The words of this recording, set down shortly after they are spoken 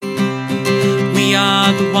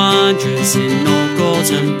of the Wanderers in all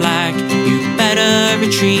gold and black. You better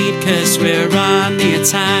retreat, cause we're on the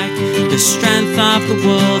attack. The strength of the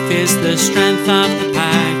wolf is the strength of the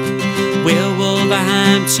pack. We're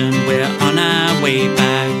Wolverhampton, we're on our way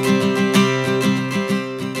back.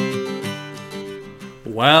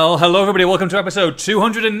 Well, hello everybody, welcome to episode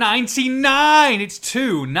 299. It's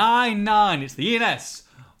 299. It's the ENS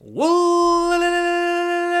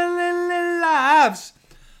Lives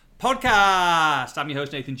podcast. I'm your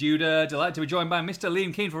host, Nathan Judah. Delighted to be joined by Mr.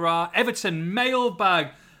 Liam Keane for our Everton Mailbag.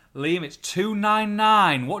 Liam, it's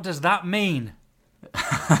 299. What does that mean?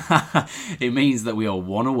 It means that we are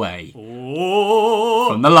one away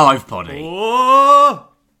from the live poddy. I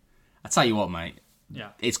tell you what, mate. Yeah.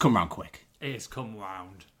 It's come round quick. It's come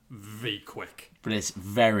round very quick. But it's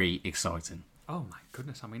very exciting. Oh my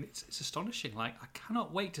goodness, I mean, it's astonishing. Like, I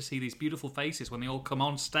cannot wait to see these beautiful faces when they all come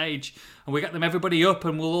on stage and we get them everybody up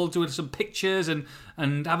and we'll all do some pictures and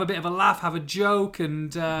have a bit of a laugh, have a joke,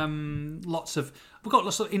 and we've got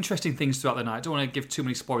lots of interesting things throughout the night. I don't want to give too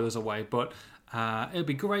many spoilers away, but it'll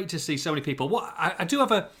be great to see so many people. What I do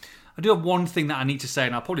have one thing that I need to say,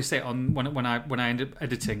 and I'll probably say it on when I end up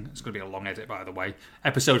editing. It's going to be a long edit, by the way.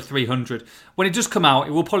 Episode 300. When it does come out,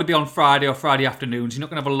 it will probably be on Friday or Friday afternoons. You're not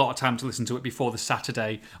going to have a lot of time to listen to it before the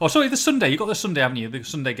Saturday. Oh, sorry, the Sunday. You've got the Sunday, haven't you? The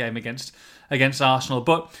Sunday game against Arsenal.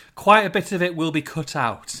 But quite a bit of it will be cut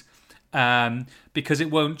out because it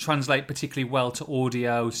won't translate particularly well to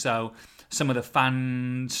audio. So some of the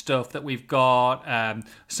fan stuff that we've got,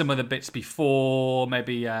 some of the bits before,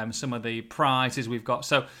 maybe some of the prizes we've got.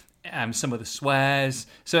 So some of the swears.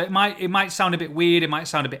 So it might sound a bit weird, it might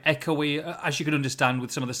sound a bit echoey, as you can understand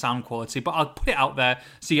with some of the sound quality, but I'll put it out there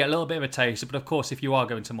so you get a little bit of a taste. But of course, if you are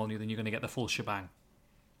going to Molineux, then you're going to get the full shebang.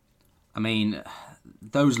 I mean,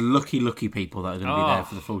 those lucky people that are going to be there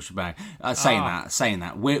for the full shebang. Saying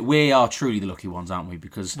that, we are truly the lucky ones, aren't we?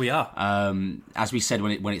 Because we are. As we said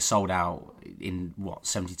when it sold out in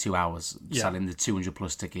 72 hours, selling the 200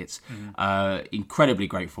 plus tickets. Incredibly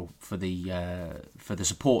grateful for the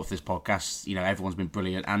support for this podcast. You know, everyone's been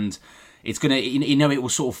brilliant, and it's gonna. It will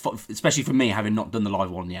sort of, especially for me, having not done the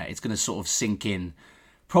live one yet, it's gonna sort of sink in.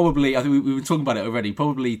 Probably, I think we were talking about it already,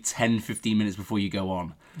 probably 10-15 minutes before you go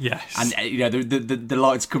on. Yes. And, the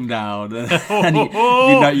lights come down, and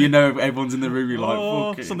you know everyone's in the room, you're like,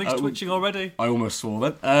 okay, something's twitching already. I almost swore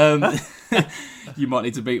that. You might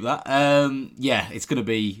need to beep that. It's going to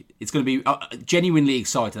be genuinely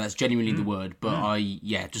excited, that's genuinely the word, but I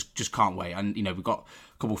just can't wait. And, we've got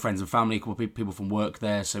a couple of friends and family, a couple of people from work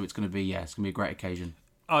there, so it's going to be a great occasion.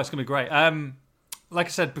 Oh, it's going to be great. Like I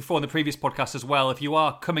said before in the previous podcast as well, if you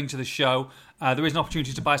are coming to the show, there is an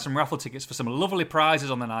opportunity to buy some raffle tickets for some lovely prizes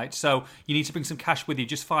on the night. So you need to bring some cash with you,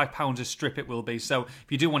 just £5 a strip it will be. So if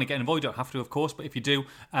you do want to get involved, you don't have to, of course, but if you do,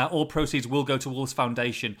 all proceeds will go to Wolves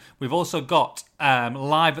Foundation. We've also got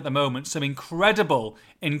live at the moment some incredible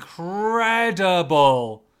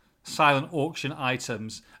silent auction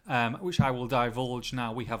items, which I will divulge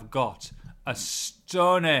now. We have got a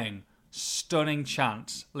stunning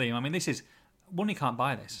chance, Liam. I mean, this is... Money can't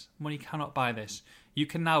buy this. Money cannot buy this. You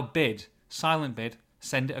can now silent bid,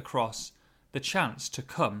 send it across, the chance to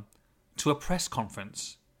come to a press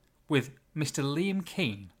conference with Mr. Liam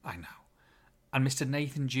Keane, and Mr.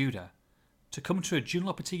 Nathan Judah, to come to a June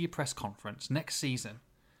Lopetegui press conference next season,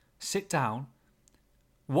 sit down,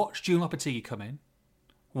 watch June Lopetegui come in,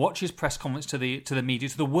 watch his press conference to the media,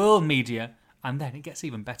 to the world media, and then it gets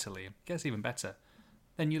even better, Liam. It gets even better.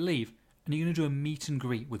 Then you leave. And you're going to do a meet and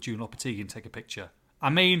greet with June Lopetegui and take a picture.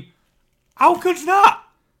 I mean, how good's that?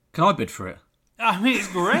 Can I bid for it? I mean, it's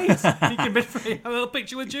great. You can bid for a little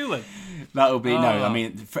picture with Julie. That'll be, no, I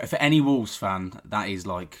mean, for any Wolves fan, that is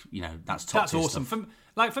like, that's top. That's awesome. For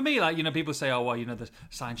me, people say, oh, well, the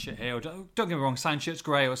signed shirt here. Or, don't get me wrong, signed shirt's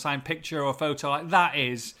great, or signed picture or photo. Like, that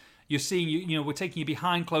is, you're seeing, we're taking you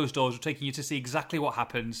behind closed doors. We're taking you to see exactly what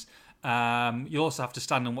happens. You'll also have to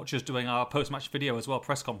stand and watch us doing our post-match video as well,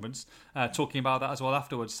 press conference, talking about that as well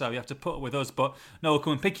afterwards. So you have to put up with us. But no, we'll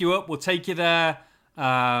come and pick you up. We'll take you there.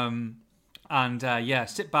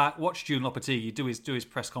 Sit back, watch June Lopetegui do his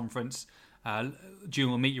press conference. June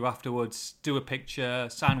will meet you afterwards, do a picture,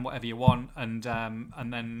 sign whatever you want, and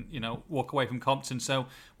then walk away from Compton. So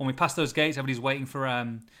when we pass those gates, everybody's waiting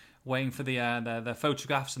for the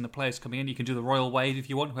photographs and the players coming in. You can do the royal wave if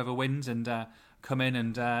you want, whoever wins, and come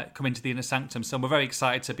into the inner sanctum. So we're very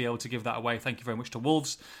excited to be able to give that away. Thank you very much to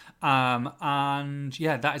Wolves.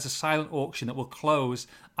 That is a silent auction that will close,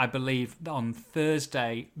 I believe, on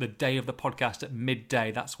Thursday, the day of the podcast at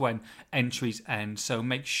midday. That's when entries end. So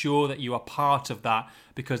make sure that you are part of that,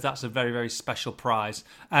 because that's a very, very special prize.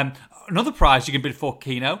 Another prize you can bid for,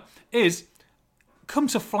 Keno, is come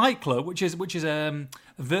to Flight Club, which is a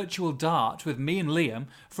virtual dart with me and Liam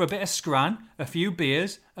for a bit of scran, a few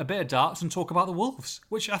beers, a bit of darts, and talk about the Wolves.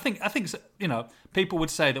 Which I think people would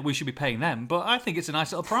say that we should be paying them, but I think it's a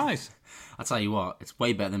nice little prize. I'll tell you what, it's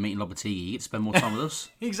way better than meeting Lopetegui. You get to spend more time with us.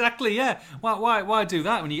 Exactly, yeah. Why do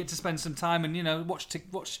that when you get to spend some time and watch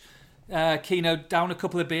Keno down a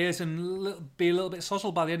couple of beers and be a little bit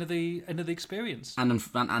sozzled by the end of the experience.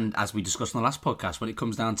 And as we discussed on the last podcast, when it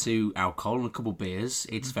comes down to alcohol and a couple of beers,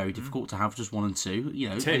 it's very difficult to have just one and two.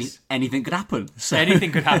 Anything could happen. So.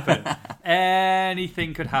 Anything could happen.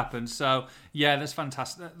 Anything could happen. So yeah, that's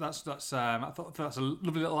fantastic. That's I thought that's a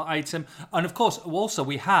lovely little item. And of course, also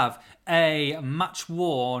we have a match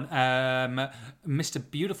worn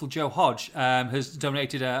Mr. Beautiful Joe Hodge has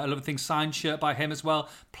donated a lovely thing signed shirt by him as well.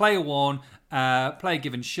 Player worn, player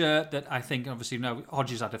given shirt that I think obviously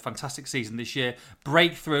Hodge has had a fantastic season this year.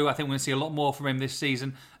 Breakthrough. I think we're going to see a lot more from him this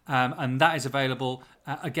season. And that is available.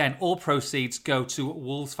 Again, all proceeds go to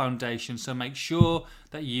Wolves Foundation. So make sure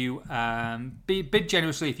that you bid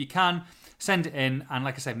generously if you can. Send it in, and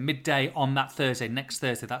like I said, midday on that Thursday, next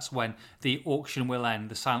Thursday, that's when the auction will end,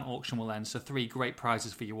 the silent auction will end. So 3 great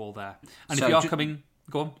prizes for you all there. And if you are coming,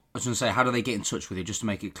 go on. I was going to say, how do they get in touch with you, just to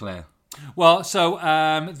make it clear? Well, so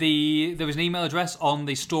there was an email address on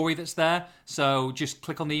the story that's there. So just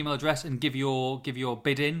click on the email address and give your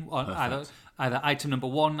bid in on either item number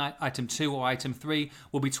 1, item 2, or item 3.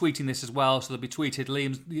 We'll be tweeting this as well, so they'll be tweeted.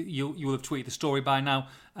 Liam, you will have tweeted the story by now.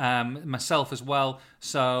 Myself as well.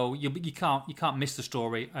 So you can't miss the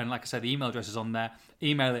story. And like I said, the email address is on there.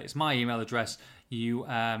 Email it. It's my email address. You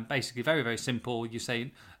basically very, very simple. You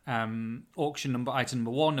say auction number, item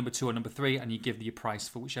number 1, number 2, or number 3, and you give your price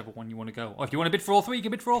for whichever one you want to go. Or if you want to bid for all 3, you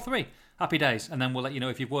can bid for all 3. Happy days. And then we'll let you know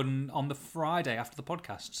if you've won on the Friday after the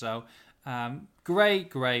podcast. So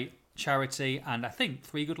great charity, and I think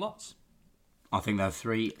 3 good lots. I think there are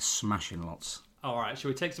 3 smashing lots. All right, shall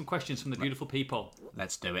we take some questions from the beautiful people?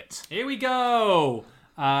 Let's do it. Here we go.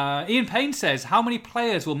 Ian Payne says, how many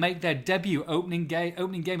players will make their debut opening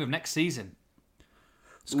game of next season?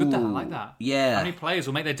 It's good. I like that. Yeah. How many players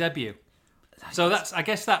will make their debut? So I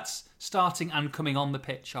guess that's starting and coming on the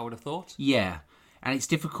pitch, I would have thought. Yeah. And it's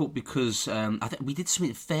difficult because I think we did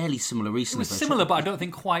something fairly similar recently. It was similar, but I don't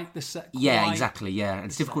think quite the same. Yeah, exactly. Yeah, and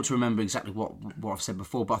it's difficult to remember exactly what I've said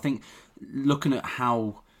before. But I think looking at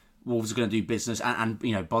how Wolves are going to do business, and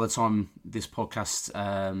by the time this podcast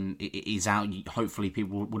is out, hopefully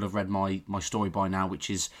people would have read my story by now,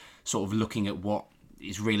 which is sort of looking at what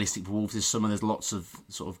is realistic for Wolves this summer. There's lots of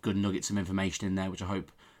sort of good nuggets of information in there, which I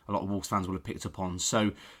hope a lot of Wolves fans will have picked up on.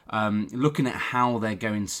 So looking at how they're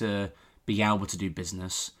going to be able to do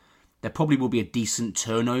business, there probably will be a decent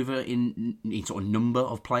turnover in sort of number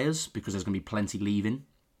of players, because there's going to be plenty leaving,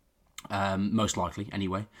 most likely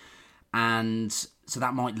anyway, and so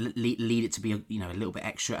that might lead it to be a little bit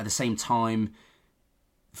extra. At the same time,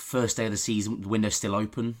 first day of the season, the window's still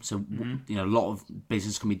open, so a lot of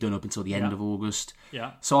business can be done up until the end of August.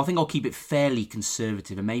 Yeah. So I think I'll keep it fairly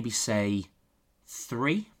conservative and maybe say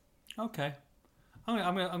 3. Okay.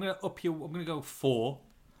 I'm gonna up you. I'm gonna go 4.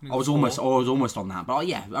 I was almost on that, but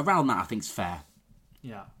yeah, around that I think it's fair.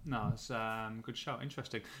 Yeah, no, it's good show.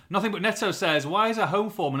 Interesting. Nothing But Neto says, why is a home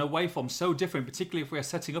form and away form so different, particularly if we are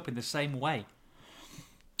setting up in the same way?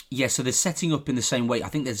 Yeah, so they're setting up in the same way. I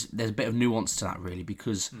think there's a bit of nuance to that, really,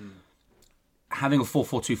 because having a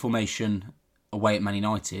 4-4-2 formation away at Man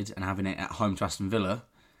United and having it at home to Aston Villa,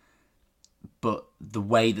 but the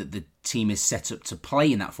way that the team is set up to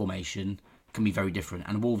play in that formation can be very different.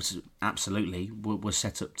 And Wolves absolutely were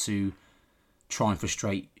set up to try and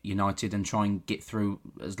frustrate United and try and get through,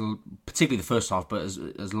 particularly the first half, but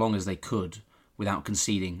as long as they could without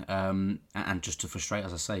conceding, and just to frustrate,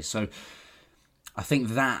 as I say. So I think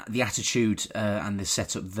that the attitude and the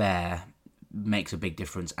setup there makes a big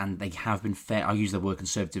difference, and they have been fair. I use the word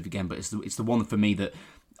conservative again, but it's the one for me that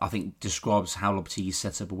I think describes how Lopetegui's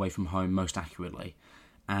set up away from home most accurately,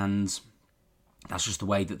 and that's just the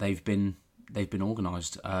way that they've been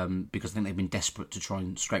organised, because I think they've been desperate to try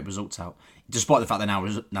and scrape results out, despite the fact they're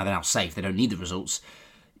now safe. They don't need the results.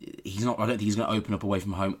 I don't think he's going to open up away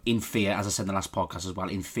from home in fear, as I said in the last podcast as well,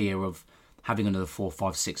 in fear of having another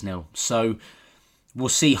 4-5-6-0. So we'll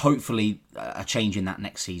see, hopefully, a change in that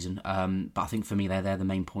next season. But I think for me, they're the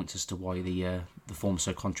main points as to why the form's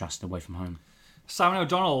so contrasted away from home. Simon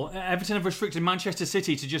O'Donnell, Everton have restricted Manchester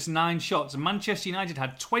City to just 9 shots. Manchester United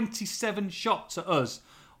had 27 shots at us.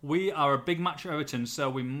 We are a big match at Everton, so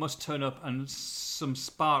we must turn up and some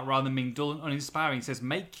spark rather than being dull and uninspiring. He says,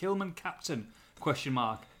 make Kilman captain, ?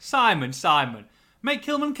 Simon, Make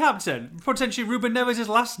Kilman captain. Potentially Ruben Neves'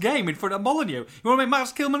 last game in front of Molineux. You want to make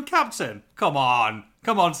Max Kilman captain? Come on,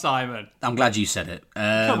 Simon. I'm glad you said it.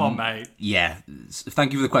 Come on, mate. Yeah,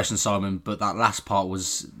 thank you for the question, Simon. But that last part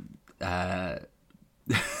was. How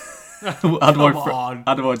do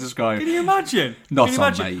I describe? Can you imagine? Not Can you on,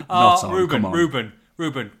 imagine? mate. Not on. Ruben, Come on.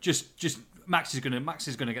 Ruben. Just Max is gonna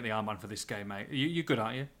get the armband for this game, mate. You good,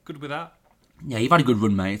 aren't you? Good with that? Yeah, you've had a good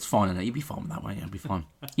run, mate. It's fine, innit? You'll be fine with that, mate. You'll be fine.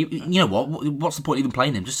 You know what? What's the point of even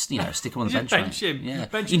playing him? Just stick him on the bench. Bench him. Yeah.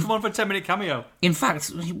 Bench him. Come on for a 10-minute cameo. In fact,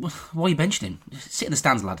 why are you benching him? Sit in the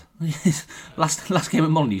stands, lad. last game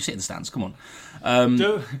at Molineux, sit in the stands. Come on.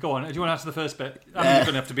 Go on. Do you want to answer the first bit? They're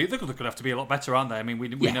going to have to be a lot better, aren't they? I mean, we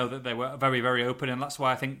know that they were very, very open, and that's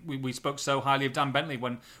why I think we spoke so highly of Dan Bentley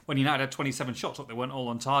when United had 27 shots. Look, they weren't all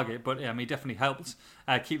on target, but he definitely helped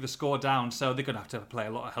keep the score down. So they're going to have to play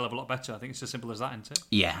a hell of a lot better. I think it's as simple as that, isn't it?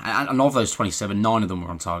 Yeah, and of those 27, 9 of them were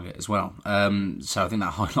on target as well. So I think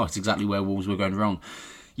that highlights exactly where Wolves were going wrong.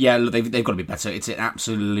 Yeah, look, they've got to be better. It's an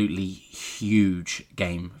absolutely huge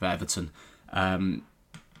game for Everton.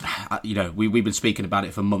 We've been speaking about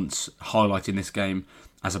it for months, highlighting this game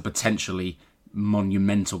as a potentially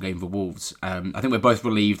monumental game for Wolves. I think we're both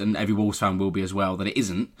relieved, and every Wolves fan will be as well, that it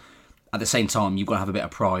isn't. At the same time, you've got to have a bit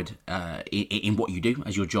of pride in what you do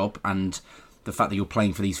as your job, and the fact that you're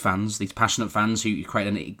playing for these fans, these passionate fans who create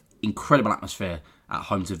an incredible atmosphere at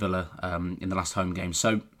home to Villa in the last home game.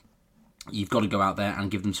 So you've got to go out there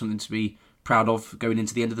and give them something to be proud of going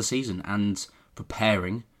into the end of the season and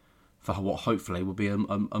preparing for what hopefully will be a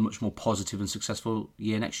much more positive and successful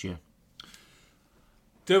year next year.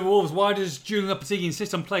 The Wolves, why does Julian Lopetegui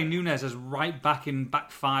insist on playing Nunes as right back in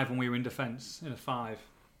back five when we were in defence, in a five?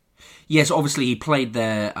 Yes, obviously he played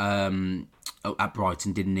there at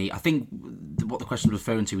Brighton, didn't he? I think what the question was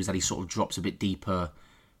referring to is that he sort of drops a bit deeper,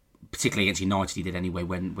 particularly against United he did anyway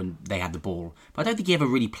when they had the ball. But I don't think he ever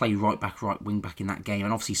really played right back, right wing back in that game.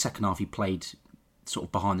 And obviously second half he played sort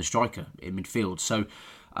of behind the striker in midfield. So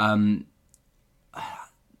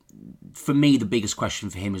for me the biggest question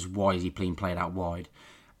for him is why is he being played out wide?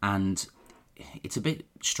 And it's a bit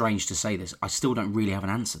strange to say this. I still don't really have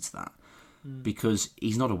an answer to that. Because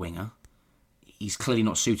he's not a winger. He's clearly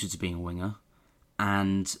not suited to being a winger.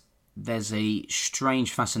 And there's a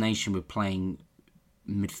strange fascination with playing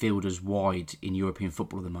midfielders wide in European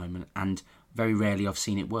football at the moment. And very rarely I've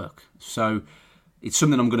seen it work. So it's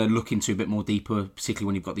something I'm going to look into a bit more deeper, particularly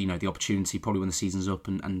when you've got the opportunity, probably when the season's up,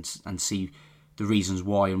 and see the reasons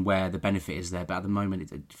why and where the benefit is there. But at the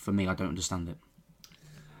moment, for me, I don't understand it.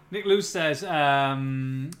 Nick Luce says a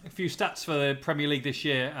few stats for the Premier League this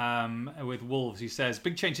year with Wolves. He says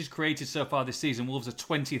big chances created so far this season. Wolves are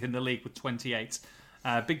 20th in the league with 28.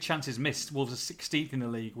 Big chances missed. Wolves are 16th in the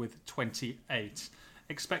league with 28.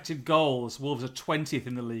 Expected goals. Wolves are 20th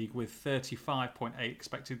in the league with 35.8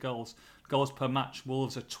 expected goals. Goals per match.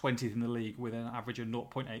 Wolves are 20th in the league with an average of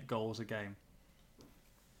 0.8 goals a game.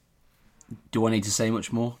 Do I need to say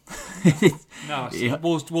much more? No, Yeah.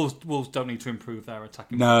 Wolves don't need to improve their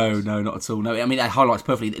attacking. No, performance. not at all. No, I mean, that highlights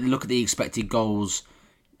perfectly. Look at the expected goals.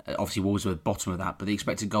 Obviously, Wolves are at the bottom of that, but the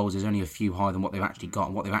expected goals is only a few higher than what they've actually got,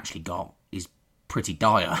 and what they've actually got is pretty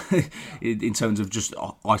dire in terms of just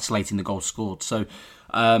isolating the goals scored. So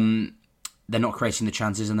they're not creating the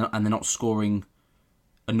chances, and they're not scoring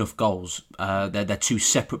enough goals. They're two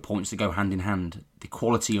separate points that go hand in hand. The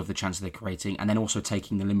quality of the chances they're creating, and then also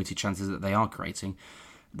taking the limited chances that they are creating.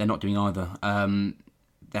 They're not doing either.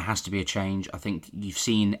 There has to be a change. I think you've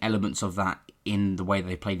seen elements of that in the way that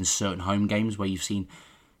they played in certain home games, where you've seen,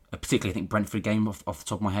 particularly I think Brentford game off the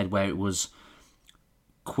top of my head, where it was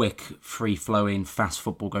quick, free-flowing, fast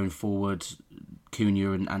football going forward,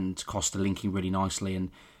 Cunha and Costa linking really nicely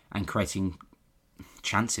and creating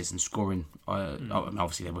chances and scoring.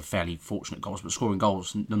 Obviously, they were fairly fortunate goals, but scoring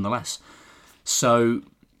goals nonetheless. So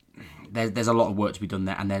there's a lot of work to be done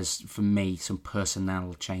there, and there's, for me, some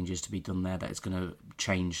personnel changes to be done there that is going to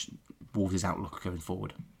change Wolves' outlook going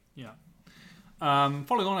forward. Yeah.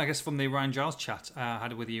 Following on, I guess, from the Ryan Giles chat I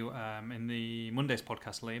had with you in the Monday's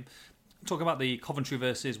podcast, Liam, talk about the Coventry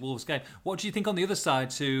versus Wolves game. What do you think on the other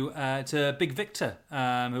side to Big Victor,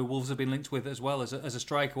 who Wolves have been linked with as well as a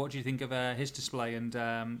striker? What do you think of his display and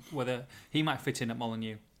whether he might fit in at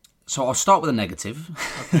Molineux? So I'll start with a negative.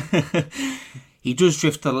 Okay. He does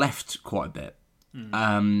drift to the left quite a bit.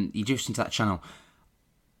 He drifts into that channel.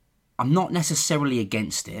 I'm not necessarily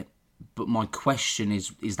against it, but my question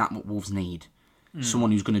is that what Wolves need?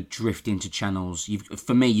 Someone who's going to drift into channels.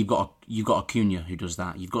 For me, you've got a Cunha who does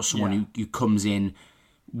that. You've got someone who comes in,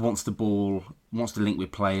 wants the ball, wants to link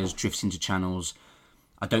with players, drifts into channels.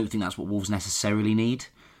 I don't think that's what Wolves necessarily need.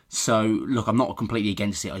 So, look, I'm not completely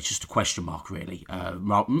against it. It's just a question mark, really.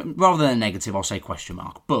 Rather than a negative, I'll say question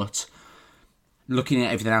mark. But looking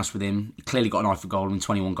at everything else with him, he clearly got an eye for goal.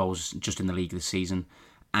 21 goals just in the league this season.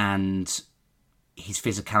 And his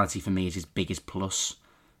physicality, for me, is his biggest plus.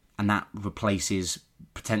 And that replaces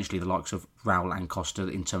potentially the likes of Raul and Costa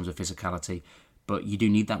in terms of physicality. But you do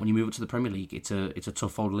need that when you move up to the Premier League. It's a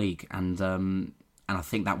tough old league. And I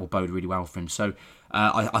think that will bode really well for him. So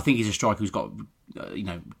I think he's a striker who's got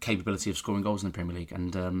capability of scoring goals in the Premier League,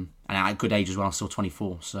 and at a good age as well, still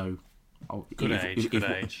 24. So good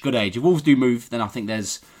age. If Wolves do move, then I think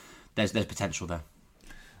there's potential there.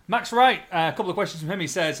 Max Wright, a couple of questions from him. He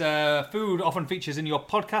says, food often features in your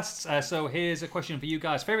podcasts, so here's a question for you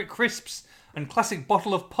guys. Favourite crisps and classic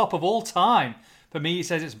bottle of pop of all time? For me, he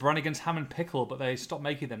says it's Brannigan's Ham and Pickle, but they stopped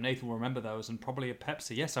making them. Nathan will remember those, and probably a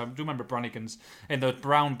Pepsi. Yes, I do remember Brannigan's in those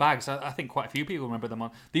brown bags. I think quite a few people remember them.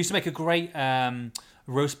 They used to make a great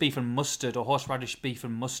roast beef and mustard, or horseradish beef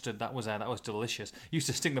and mustard. That was delicious. Used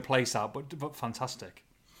to stink the place out, but fantastic.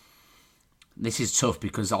 This is tough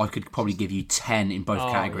because I could probably give you 10 in both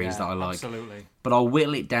categories that I like. Absolutely. But I'll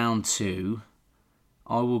whittle it down to,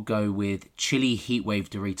 I will go with chili heatwave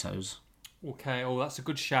Doritos. Okay, that's a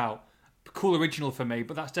good shout. Cool original for me,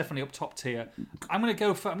 but that's definitely up top tier. I'm gonna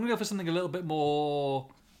go for something a little bit more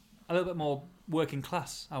working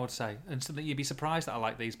class, I would say, and something you'd be surprised that I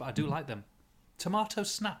like these, but I do like them. Tomato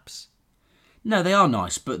snaps. No, they are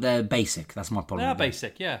nice, but they're basic. That's my problem. They are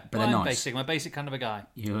basic, yeah. But they're nice. Basic. I'm a basic kind of a guy.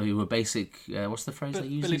 You're a basic. What's the phrase that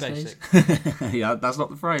you use Billy these Basic. days? Yeah, that's not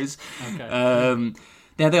the phrase. Okay.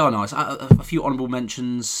 Yeah, they are nice. A few honourable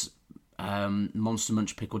mentions. Monster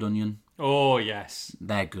Munch pickled onion. Oh yes,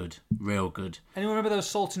 they're good, real good. Anyone remember those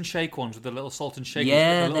salt and shake ones with the little salt and shake?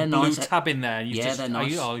 Yeah, with the they're little nice. Blue tab in there. They're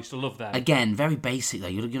nice. I used to love that. Again, very basic though.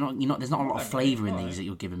 You're not. There's not a lot of flavour in these that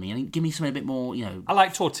you're giving me. And give me something a bit more. I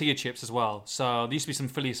like tortilla chips as well. So there used to be some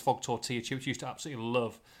Phileas Fogg tortilla chips. I used to absolutely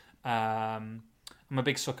love. I'm a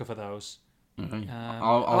big sucker for those. Okay.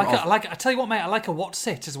 I tell you what, mate. I like a what's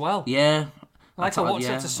it as well. Yeah. I like a what's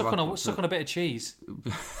it to suck on a bit of cheese.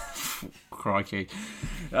 Crikey.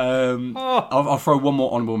 I'll throw one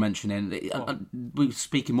more honourable mention in. We're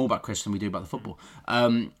speaking more about Chris than we do about the football.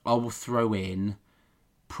 I will throw in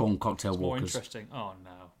prawn cocktail it's walkers. More interesting. Oh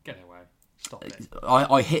no, get away! Stop it.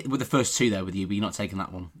 I hit with the first two there with you, but you're not taking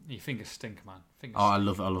that one. Your fingers stink, man. I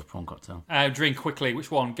love prawn cocktail. Drink quickly. Which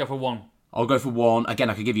one? Go for one. I'll go for one. Again,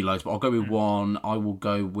 I could give you loads, but I'll go with one. I will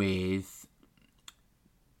go with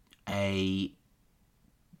a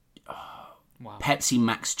Pepsi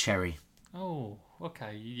Max Cherry. Oh,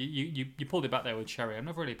 okay. You pulled it back there with cherry. I'm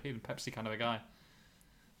never really a Pepsi kind of a guy.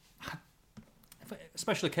 For a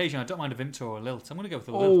special occasion, I don't mind a Vimto or a Lilt. I'm going to go with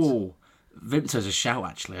the Lilt. Oh, Vimto's a shout,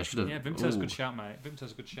 actually. I should have. Yeah, Vimto's a good shout, mate.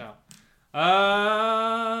 Vimto's a good shout.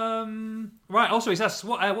 Right, also, he says,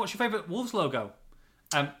 what's your favourite Wolves logo?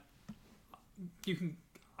 You can...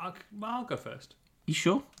 I'll go first. You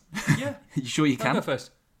sure? Yeah. You sure you can? I'll go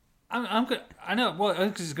first. I'm good. I know. Well,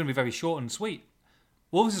 because it's going to be very short and sweet.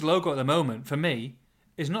 Wolves' logo at the moment, for me,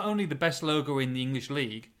 is not only the best logo in the English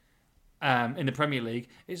League, in the Premier League.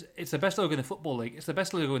 It's the best logo in the Football League. It's the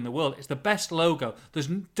best logo in the world. It's the best logo.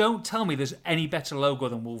 Don't tell me there's any better logo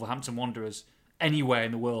than Wolverhampton Wanderers anywhere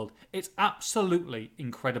in the world. It's absolutely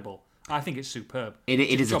incredible. I think it's superb. It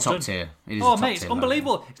is a top tier. It's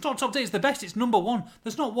unbelievable. Logo. It's not top tier. It's the best. It's number one.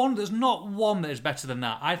 There's not one that is better than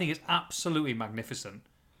that. I think it's absolutely magnificent.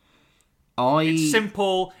 It's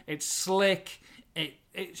simple. It's slick.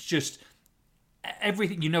 It's just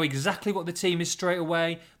everything. You know exactly what the team is straight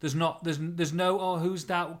away. There's no who's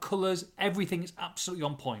that colours. Everything is absolutely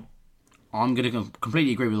on point. I'm going to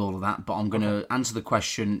completely agree with all of that, but I'm going to answer the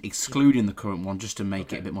question excluding the current one just to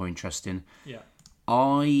make it a bit more interesting. Yeah.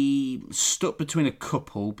 I stuck between a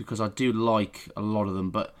couple because I do like a lot of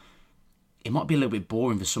them, but it might be a little bit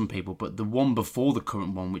boring for some people. But the one before the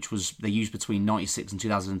current one, which was they used between 96 and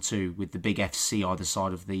 2002 with the big FC either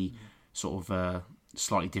side of the sort of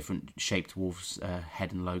slightly different shaped Wolves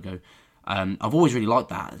head and logo. I've always really liked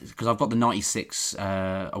that because I've got the 96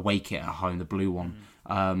 away kit at home, the blue one.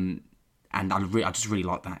 And I just really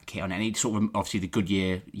like that kit on it. And it's sort of obviously the good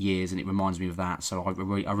years, and it reminds me of that. So I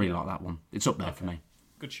really like that one. It's up there for me.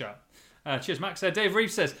 Good shout. Cheers, Max. Dave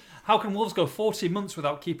Reeves says, how can Wolves go 40 months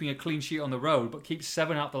without keeping a clean sheet on the road, but keep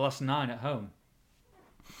 7 out the last 9 at home?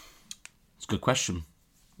 It's a good question.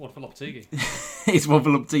 One for Lopetegui. It's one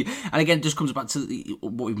for Lopetegui. And again, it just comes back to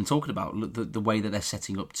what we've been talking about, the way that they're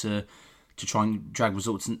setting up to try and drag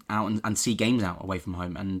results out and see games out away from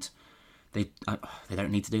home. And they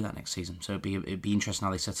don't need to do that next season. So it'd be interesting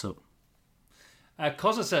how they set up.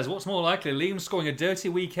 Cozza says, what's more likely, Liam scoring a dirty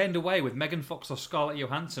weekend away with Megan Fox or Scarlett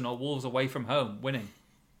Johansson, or Wolves away from home winning?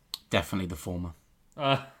 Definitely the former.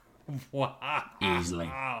 Wow. Easily.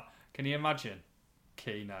 Can you imagine?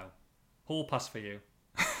 Keno. Hall pass for you.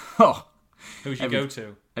 Oh, Who's your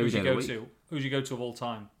go-to? Who's your go-to? Who's your go-to of all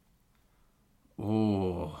time?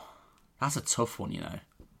 Oh, that's a tough one, you know.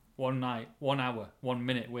 1 night, 1 hour, 1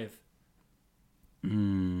 minute with.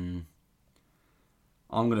 I'm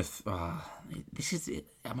gonna. This is.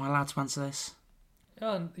 Am I allowed to answer this?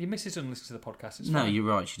 Oh, your missus doesn't listen to the podcast. It's No, fine. you're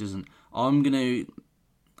right. She doesn't. I'm gonna.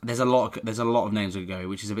 There's a lot of names to go,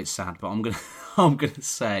 which is a bit sad. But I'm gonna. I'm gonna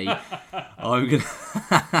say. I'm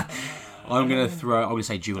gonna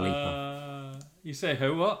say Dua Lipa. You say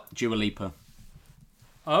who? What? Dua Lipa.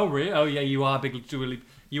 Oh, really? Oh, yeah. You are big Dua Lipa.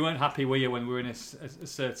 You weren't happy, were you, when we were in a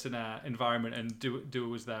certain environment and Dua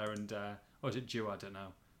was there, and or was it Dua? I don't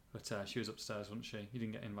know. But she was upstairs, wasn't she? You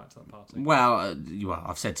didn't get invited to that party. Well,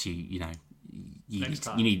 I've said to you, you know, you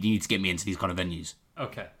need to get me into these kind of venues.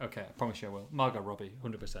 Okay. I promise you I will. Margot Robbie,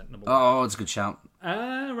 100%. Number 1. Oh, it's a good shout.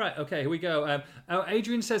 Right. Okay. Here we go.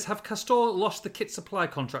 Adrian says, "Have Castor lost the kit supply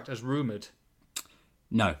contract as rumoured?"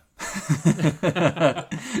 No.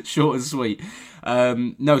 Short and sweet.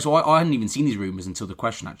 No, so I hadn't even seen these rumours until the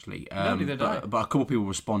question, actually. No, neither did I. But a couple of people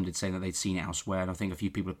responded saying that they'd seen it elsewhere, and I think a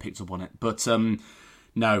few people have picked up on it. But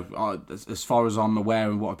no, as far as I'm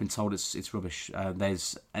aware and what I've been told, it's rubbish.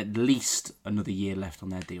 There's at least another year left on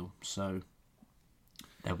their deal, so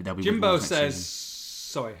they'll be. Jimbo says,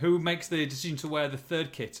 "Sorry, who makes the decision to wear the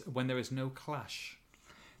third kit when there is no clash?"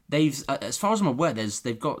 They've, as far as I'm aware,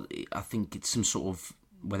 they've got. I think it's some sort of,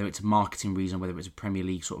 whether it's a marketing reason, whether it's a Premier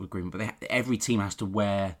League sort of agreement, but every team has to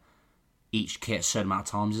wear each kit a certain amount of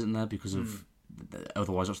times, isn't there? Because of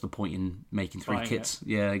otherwise, what's the point in making 3 Buying kits? It.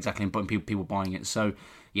 Yeah, exactly, and people buying it. So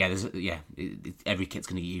yeah, every kit's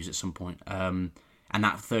going to get used at some point. And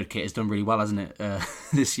that third kit has done really well, hasn't it?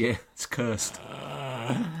 This year, it's cursed.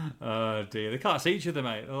 Oh dear, they can't see each other,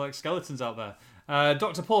 mate. They're like skeletons out there.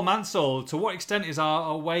 Dr. Paul Mansell, to what extent is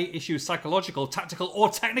our away issue psychological, tactical, or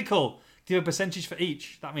technical? Give a percentage for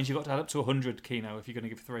each. That means you've got to add up to 100, Keno, if you're going to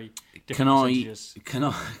give 3 different percentages. Can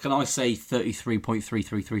I say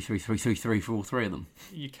 33.333333 for all 3 of them?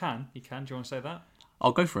 You can. Do you want to say that?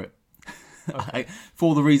 I'll go for it. Okay. For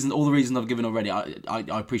all the reasons I've given already. I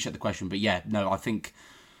appreciate the question, but yeah, no, I think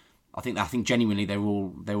genuinely they're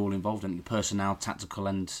all involved in the personnel, tactical,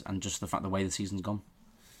 and just the way the season's gone.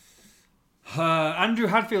 Andrew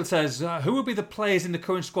Hadfield says, who will be the players in the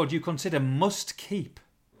current squad you consider must keep?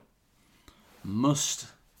 Must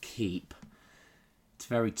keep. It's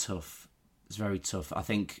very tough. I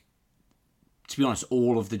think, to be honest,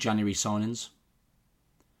 all of the January signings.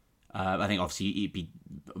 I think obviously it'd be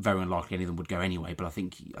very unlikely any of them would go anyway, but I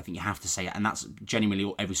think you have to say it, and that's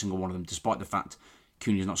genuinely every single one of them. Despite the fact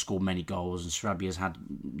Cunha's not scored many goals and Sarabia's had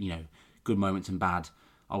good moments and bad,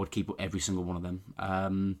 I would keep every single one of them.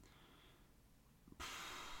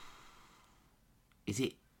 Is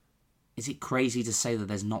it crazy to say that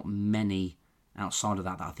there's not many outside of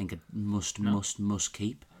that I think must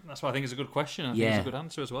keep? That's why I think it's a good question. I think it's a good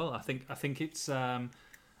answer as well. I think it's. I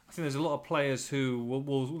think there's a lot of players who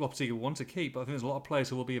will obviously want to keep, but I think there's a lot of players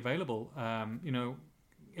who will be available.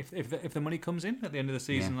 If the money comes in at the end of the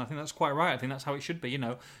season, I think that's quite right. I think that's how it should be.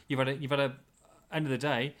 You've had a end of the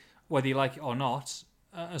day, whether you like it or not,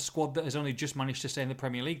 a squad that has only just managed to stay in the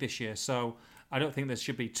Premier League this year. So I don't think there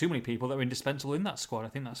should be too many people that are indispensable in that squad. I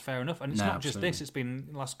think that's fair enough. And it's not absolutely. just this, it's been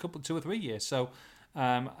the last 2 or 3 years. So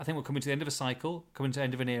I think we're coming to the end of a cycle, coming to the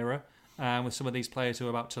end of an era with some of these players who are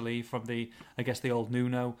about to leave from the old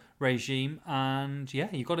Nuno regime. And yeah,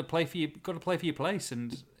 you've got to play for your place,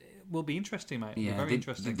 and it will be interesting, mate. Yeah, very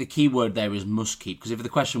interesting. The key word there is must keep, because if the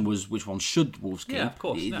question was which one should Wolves keep, of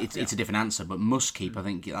course, it's a different answer. But must keep, I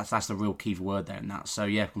think that's the real key word there, and that. So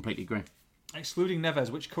yeah, completely agree. Excluding Neves,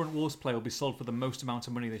 which current Wolves player will be sold for the most amount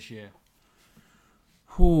of money this year?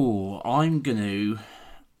 I'm going to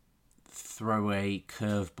throw a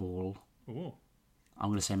curveball. Ooh. I'm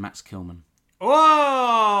going to say Max Kilman.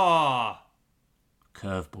 Oh!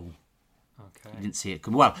 Curveball. Okay. You didn't see it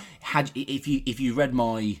come. Well, if you read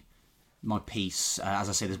my piece, as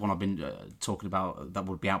I say, there's one I've been talking about that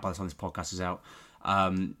would be out by the time this podcast is out.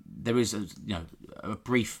 There is a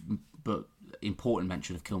brief but important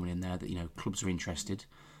mention of Kilman in there that clubs are interested.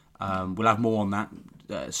 We'll have more on that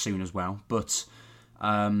soon as well. But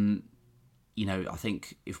I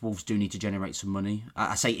think if Wolves do need to generate some money,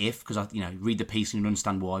 I say if because I read the piece and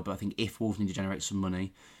understand why. But I think if Wolves need to generate some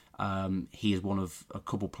money, he is one of a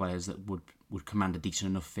couple players that would command a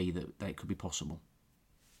decent enough fee that it could be possible.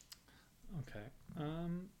 Okay.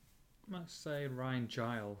 might say Ryan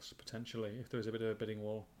Giles, potentially, if there was a bit of a bidding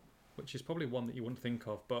war, which is probably one that you wouldn't think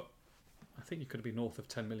of, but I think you could be north of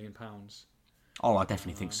 £10 million. Oh, I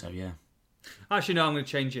definitely think so, yeah. Actually, no, I'm going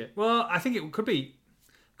to change it. Well, I think it could be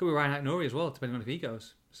Ryan Aït-Nouri as well, depending on if he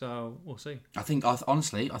goes. So we'll see.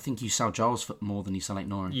 Honestly, I think you sell Giles for more than you sell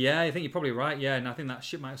Aït-Nouri. Yeah, I think you're probably right. Yeah, and I think that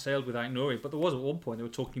ship might have sailed with Aït-Nouri. But there was at one point they were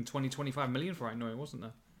talking 20-25 million for Aït-Nouri, wasn't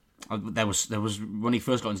there? There was when he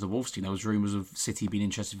first got into the Wolves team, there was rumours of City being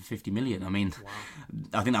interested for 50 million. I mean,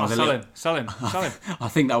 wow. I think that was sell him. I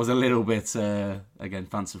think that was a little bit again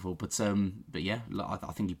fanciful, but yeah,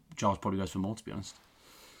 I think Giles probably goes for more, to be honest.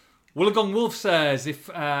 Wollongong Wolf says,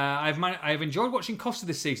 I've enjoyed watching Costa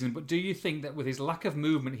this season, but do you think that with his lack of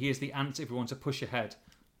movement, he is the answer if we want to push ahead?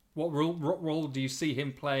 What role do you see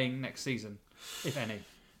him playing next season, if any?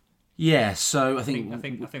 Yeah, so I think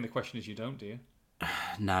the question is, you don't, do you?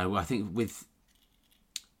 No, I think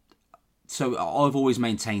So I've always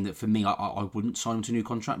maintained that for me, I wouldn't sign him to a new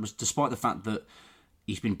contract, but despite the fact that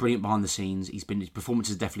he's been brilliant behind the scenes, his performance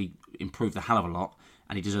has definitely improved a hell of a lot,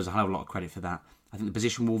 and he deserves a hell of a lot of credit for that. I think the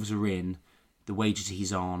position Wolves are in, the wages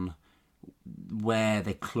he's on, where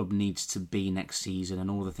their club needs to be next season,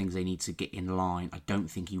 and all the things they need to get in line, I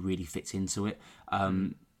don't think he really fits into it.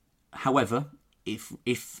 However,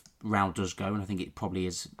 if Raul does go, and I think it probably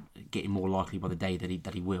is getting more likely by the day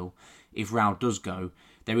that he will, if Raul does go,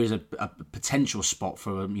 there is a potential spot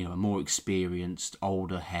for a more experienced,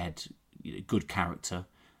 older head, good character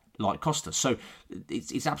like Costa. So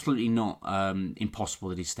it's absolutely not impossible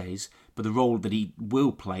that he stays, but the role that he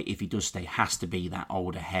will play if he does stay has to be that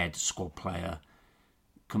older head squad player,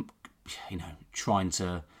 trying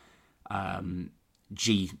to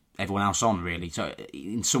G everyone else on, really. So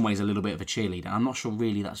in some ways a little bit of a cheerleader. I'm not sure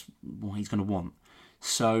really that's what he's going to want.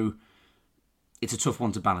 So it's a tough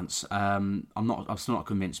one to balance. I'm still not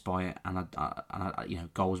convinced by it, and I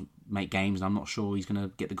goals make games, and I'm not sure he's going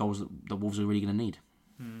to get the goals that the Wolves are really going to need.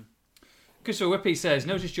 Christopher Whippy says,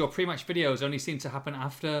 noticed your pre-match videos only seem to happen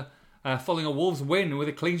after following a Wolves win with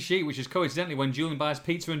a clean sheet, which is coincidentally when Julian buys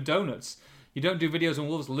pizza and donuts. You don't do videos when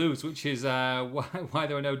Wolves lose, which is why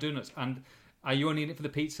there are no donuts. And are you only in it for the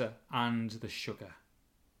pizza and the sugar?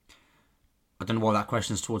 I don't know why that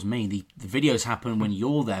question's towards me. The videos happen when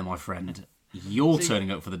you're there, my friend. You're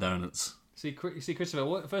turning up for the donuts. See,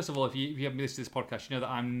 Christopher, first of all, if you haven't listened to this podcast, you know that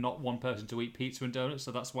I'm not one person to eat pizza and donuts,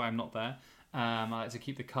 so that's why I'm not there. I like to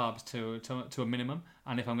keep the carbs to a minimum,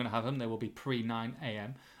 and if I'm going to have them, they will be pre-9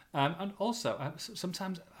 a.m. And also,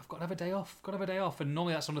 sometimes I've got to have a day off. And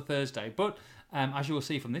normally that's on a Thursday. But as you will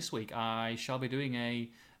see from this week, I shall be doing a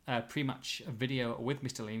pre-match video with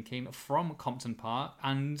Mr. Liam Keane from Compton Park,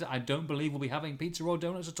 and I don't believe we'll be having pizza or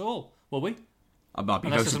donuts at all, will we? Unless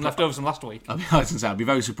there's some leftovers from last week. I'd be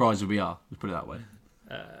very surprised if we are. Let's put it that way.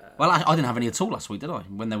 Well, I didn't have any at all last week, did I?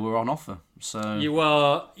 When they were on offer. So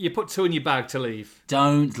you put two in your bag to leave.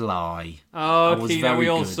 Don't lie. Oh, Keane, we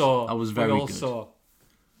all saw. I was very good.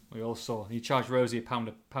 We all saw. You charged Rosie a pound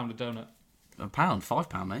a donut. £1,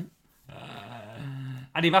 £5, mate.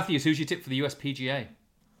 Andy Matthews, who's your tip for the USPGA?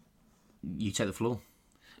 You take the floor.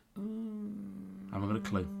 I haven't got a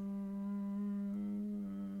clue.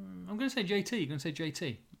 I'm going to say JT. You're going to say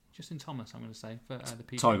JT. Justin Thomas, I'm going to say, for the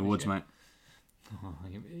PGA. Tiger Woods, mate. Oh,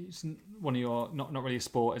 it's one of your... Not really a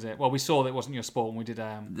sport, is it? Well, we saw that it wasn't your sport when we did...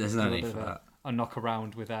 There's no need for that. A knock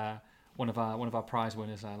around with one of our prize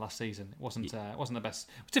winners last season. It wasn't the best.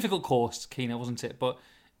 It was a difficult course, Keno, wasn't it? But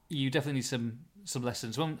you definitely need some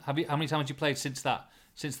lessons. How many times have you played since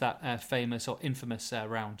that famous or infamous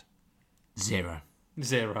round? 0.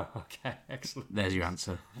 Okay, excellent. There's your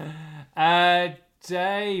answer.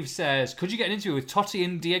 Dave says, could you get an interview with Totti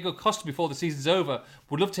and Diego Costa before the season's over?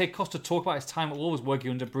 Would love to hear Costa talk about his time at Wolves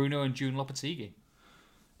working under Bruno and June Lopetegui.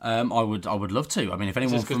 I would love to. I mean, if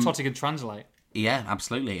anyone because Totti can translate. Yeah,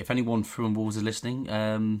 absolutely. If anyone from Wolves is listening,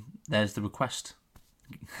 there's the request.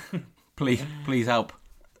 please help.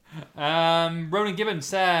 Ronan Gibbons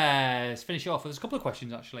says, finish off. There's a couple of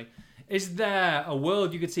questions actually. Is there a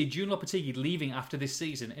world you could see June Lopetegui leaving after this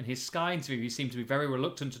season? In his Sky interview, he seemed to be very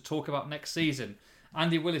reluctant to talk about next season.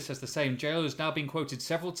 Andy Willis says the same. JL has now been quoted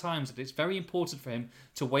several times that it's very important for him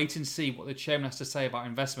to wait and see what the chairman has to say about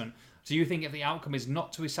investment. Do you think if the outcome is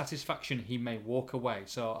not to his satisfaction, he may walk away?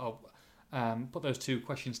 So I'll put those two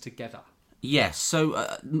questions together. Yes,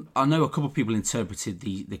 so I know a couple of people interpreted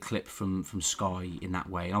the clip from Sky in that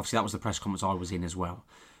way, and obviously that was the press conference I was in as well.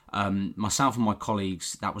 Myself and my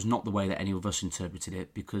colleagues, that was not the way that any of us interpreted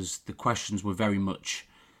it, because the questions were very much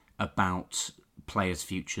about players'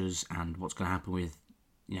 futures and what's going to happen with,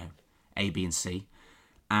 A, B, and C,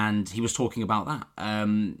 and he was talking about that.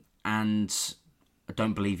 And I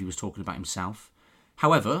don't believe he was talking about himself.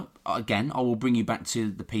 However, again, I will bring you back to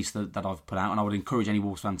the piece that I've put out, and I would encourage any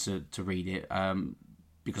Wolves fan to read it,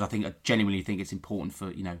 because I genuinely think it's important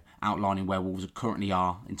for, outlining where Wolves currently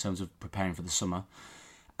are in terms of preparing for the summer.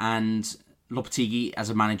 And Lopetegui, as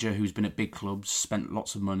a manager who's been at big clubs, spent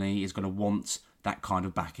lots of money, is going to want that kind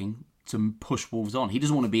of backing to push Wolves on. He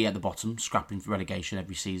doesn't want to be at the bottom, scrapping for relegation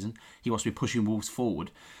every season. He wants to be pushing Wolves forward.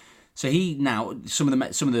 So some of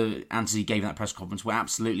the answers he gave in that press conference were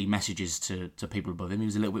absolutely messages to people above him. He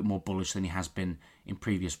was a little bit more bullish than he has been in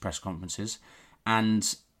previous press conferences,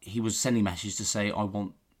 and he was sending messages to say, "I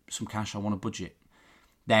want some cash. I want a budget."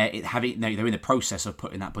 They're in the process of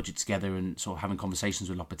putting that budget together and sort of having conversations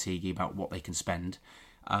with Lopetegui about what they can spend,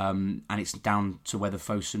 and it's down to whether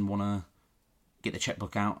Fosun want to get the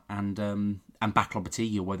checkbook out and back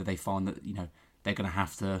Lopetegui, or whether they find that they're going to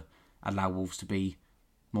have to allow Wolves to be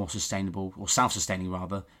more sustainable, or self-sustaining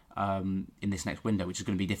rather, in this next window, which is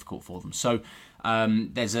going to be difficult for them. So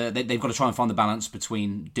they've got to try and find the balance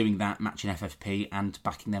between doing that, matching FFP, and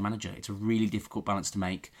backing their manager. It's a really difficult balance to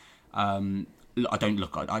make. I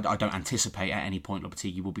don't anticipate at any point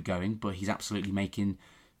Lopetegui will be going, but he's absolutely making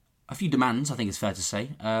a few demands, I think it's fair to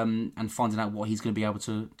say, and finding out what he's going to be able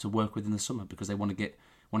to work with in the summer, because they want to get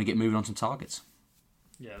moving on some targets.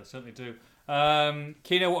 Yeah, they certainly do.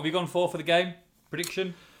 Keno, what have you gone for the game?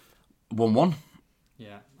 Prediction? 1-1.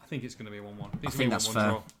 Yeah, I think it's going to be a 1-1. I think that's fair.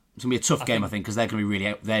 Draw. It's going to be a tough game, I think, because they're going to be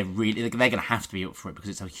they're going to have to be up for it, because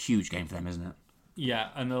it's a huge game for them, isn't it? Yeah,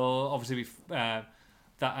 and there'll obviously be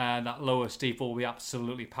that lower steep will be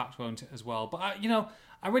absolutely packed, won't it, as well? But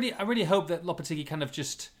I really hope that Lopetegui kind of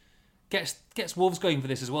just gets Wolves going for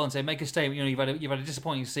this as well, and say, make a statement. You've had a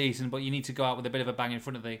disappointing season, but you need to go out with a bit of a bang in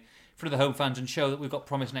front of the home fans and show that we've got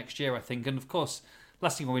promise next year, I think. And of course,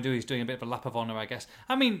 last thing we do is doing a bit of a lap of honour, I guess.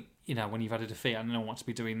 I mean, when you've had a defeat, I don't want to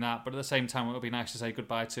be doing that, but at the same time, it would be nice to say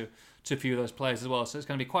goodbye to a few of those players as well. So it's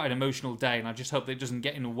going to be quite an emotional day, and I just hope that it doesn't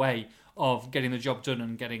get in the way of getting the job done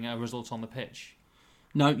and getting a result on the pitch.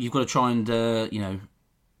 No, you've got to try and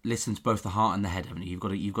listen to both the heart and the head, haven't you?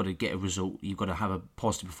 You've got to get a result. You've got to have a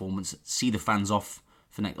positive performance. See the fans off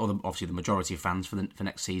for next, or obviously the majority of fans for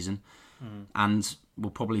next season, and we'll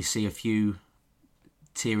probably see a few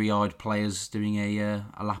teary-eyed players doing a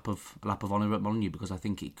lap of honour at Molineux, because I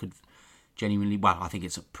think it could genuinely. Well, I think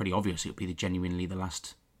it's pretty obvious it'll be genuinely the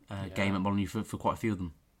last game at Molineux for quite a few of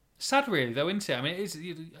them. Sad, really, though, isn't it? I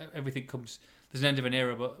mean, everything comes. There's an end of an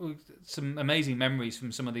era, but some amazing memories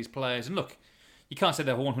from some of these players. And look, you can't say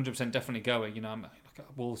they're 100% definitely going.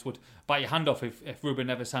 Wolves would bite your hand off if Ruben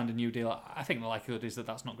never signed a new deal. I think the likelihood is that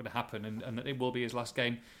that's not going to happen, and that it will be his last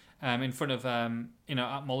game in front of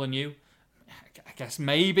at Molineux. I guess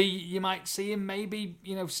maybe you might see him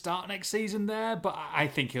start next season there, but I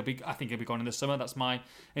think he'll be gone in the summer. That's my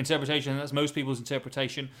interpretation. That's most people's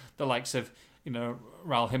interpretation. The likes of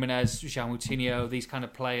Raul Jimenez, João Moutinho, these kind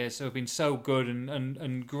of players who have been so good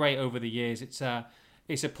and great over the years. It's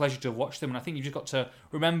a pleasure to watch them, and I think you've just got to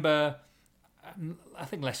remember. I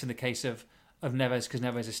think less in the case of Neves, because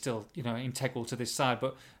Neves is still integral to this side,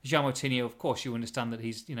 but João Moutinho, of course, you understand that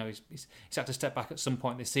he's had to step back at some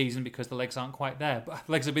point this season because the legs aren't quite there. But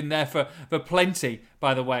legs have been there for plenty,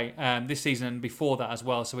 by the way, this season and before that as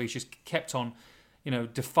well. So he's just kept on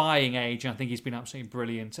defying age, and I think he's been absolutely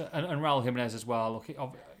brilliant. And Raul Jimenez as well. Look,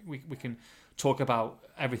 we can talk about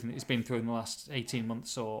everything that he's been through in the last 18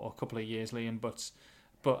 months or a couple of years, Liam,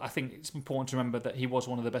 but I think it's important to remember that he was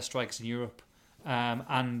one of the best strikers in Europe,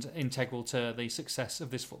 and integral to the success of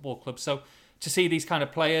this football club. So to see these kind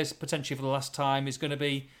of players potentially for the last time is going to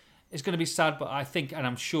be sad, but I think, and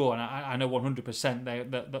I'm sure, and I know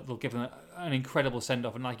 100% that they'll give them an incredible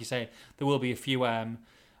send-off. And like you say, there will be a few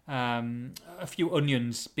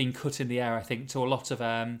onions being cut in the air, I think, to a lot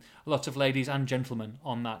of ladies and gentlemen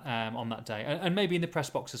on that day, and maybe in the press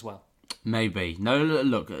box as well. Maybe. No,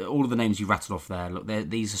 look, all of the names you rattled off there. Look,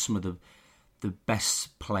 these are some of the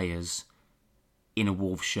best players in a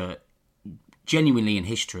Wolves shirt, genuinely in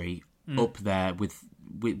history, up there with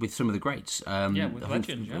some of the greats. With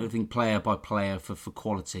legends. I think player by player for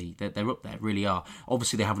quality, they're up there. Really are.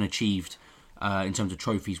 Obviously, they haven't achieved. In terms of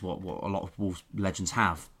trophies, what a lot of Wolves legends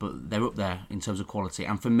have, but they're up there in terms of quality.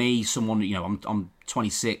 And for me, someone, I'm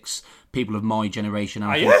 26. People of my generation.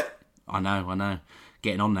 Are you? I know.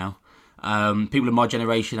 Getting on now. People of my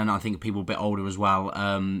generation, and I think people a bit older as well.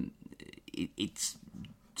 It's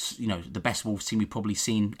the best Wolves team we've probably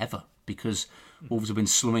seen ever, because Wolves have been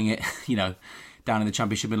slumming it, down in the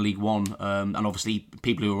Championship in League One, and obviously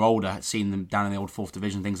people who are older had seen them down in the old 4th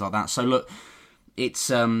Division, things like that. So look, it's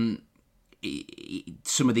some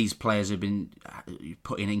of these players have been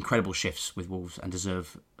put in incredible shifts with Wolves and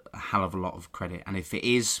deserve a hell of a lot of credit. And if it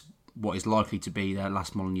is what is likely to be their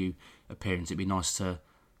last Molineux appearance. It'd be nice to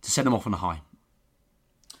send them off on a high.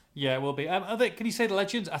 Yeah, it will be. Can you say the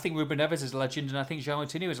legends? I think Ruben Neves is a legend, and I think João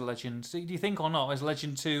Moutinho is a legend. Do you think or not? Is a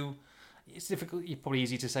legend too? It's difficult. It's probably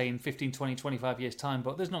easy to say in 15, 20, 25 years' time,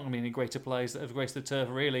 but there's not going to be any greater players that have graced the turf,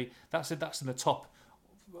 really. That's in the top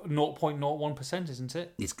 0.01%, isn't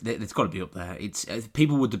it? It's got to be up there. It's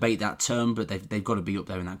people would debate that term, but they've got to be up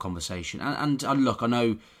there in that conversation. And look, I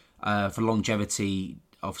know for longevity,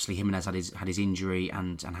 obviously Jimenez had his injury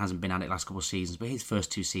and hasn't been at it last couple of seasons, but his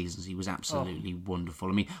first 2 seasons he was absolutely wonderful.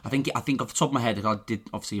 I mean, I think off the top of my head, I did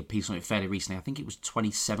obviously a piece on it fairly recently. I think it was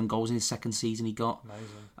 27 goals in his second season he got.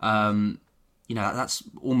 Amazing. That's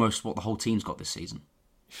almost what the whole team's got this season.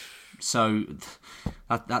 So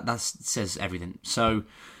that says everything. So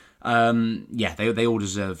they all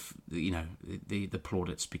deserve the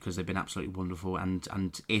plaudits because they've been absolutely wonderful.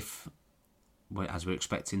 And if, as we're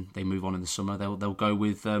expecting, they move on in the summer, they'll go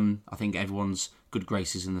with I think everyone's good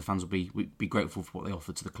graces, and the fans will be grateful for what they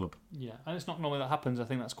offer to the club. Yeah, and it's not normally that happens. I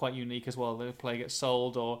think that's quite unique as well. The player gets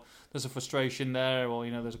sold, or there's a frustration there, or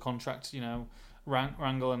there's a contract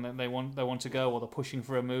wrangle, and they want to go, or they're pushing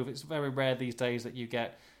for a move. It's very rare these days that you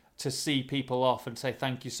get to see people off and say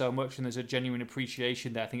thank you so much, and there's a genuine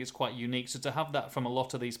appreciation there. I think it's quite unique. So to have that from a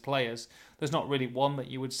lot of these players, there's not really one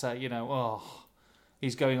that you would say,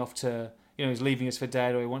 he's going off to, he's leaving us for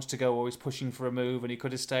dead, or he wants to go, or he's pushing for a move, and he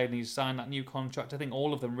could have stayed and he's signed that new contract. I think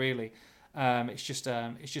all of them really. It's just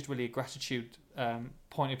really a gratitude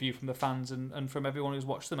point of view from the fans and from everyone who's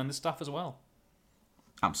watched them, and the staff as well.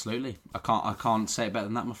 Absolutely, I can't say it better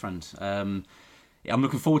than that, my friend. I'm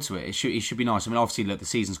looking forward to it. It should be nice. I mean, obviously, look, the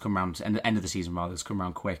season's come round, and the end of the season rather, it's come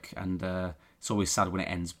round quick, and it's always sad when it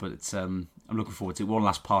ends. But I'm looking forward to it. One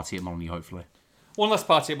last party at Molineux, hopefully. One last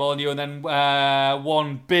party at Molineux, and then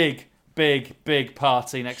one big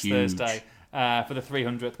party next Thursday for the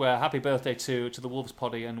 300th. Where happy birthday to the Wolves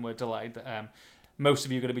poddy, and we're delighted that most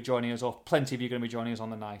of you are going to be joining us, or plenty of you are going to be joining us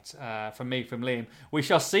on the night. From me, from Liam, we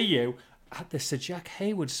shall see you at the Sir Jack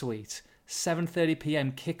Hayward Suite.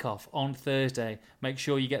 7:30pm kickoff on Thursday. Make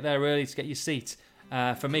sure you get there early to get your seat.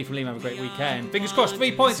 From me, from Liam, have a great weekend. Fingers crossed,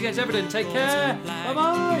 3 points against Everton. Take care.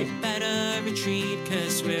 Bye-bye. You better retreat,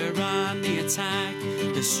 cause we're on the attack.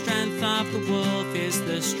 The strength of the wolf is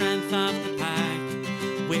the strength of the pack.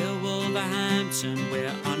 We're Wolverhampton,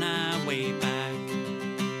 we're on our way back.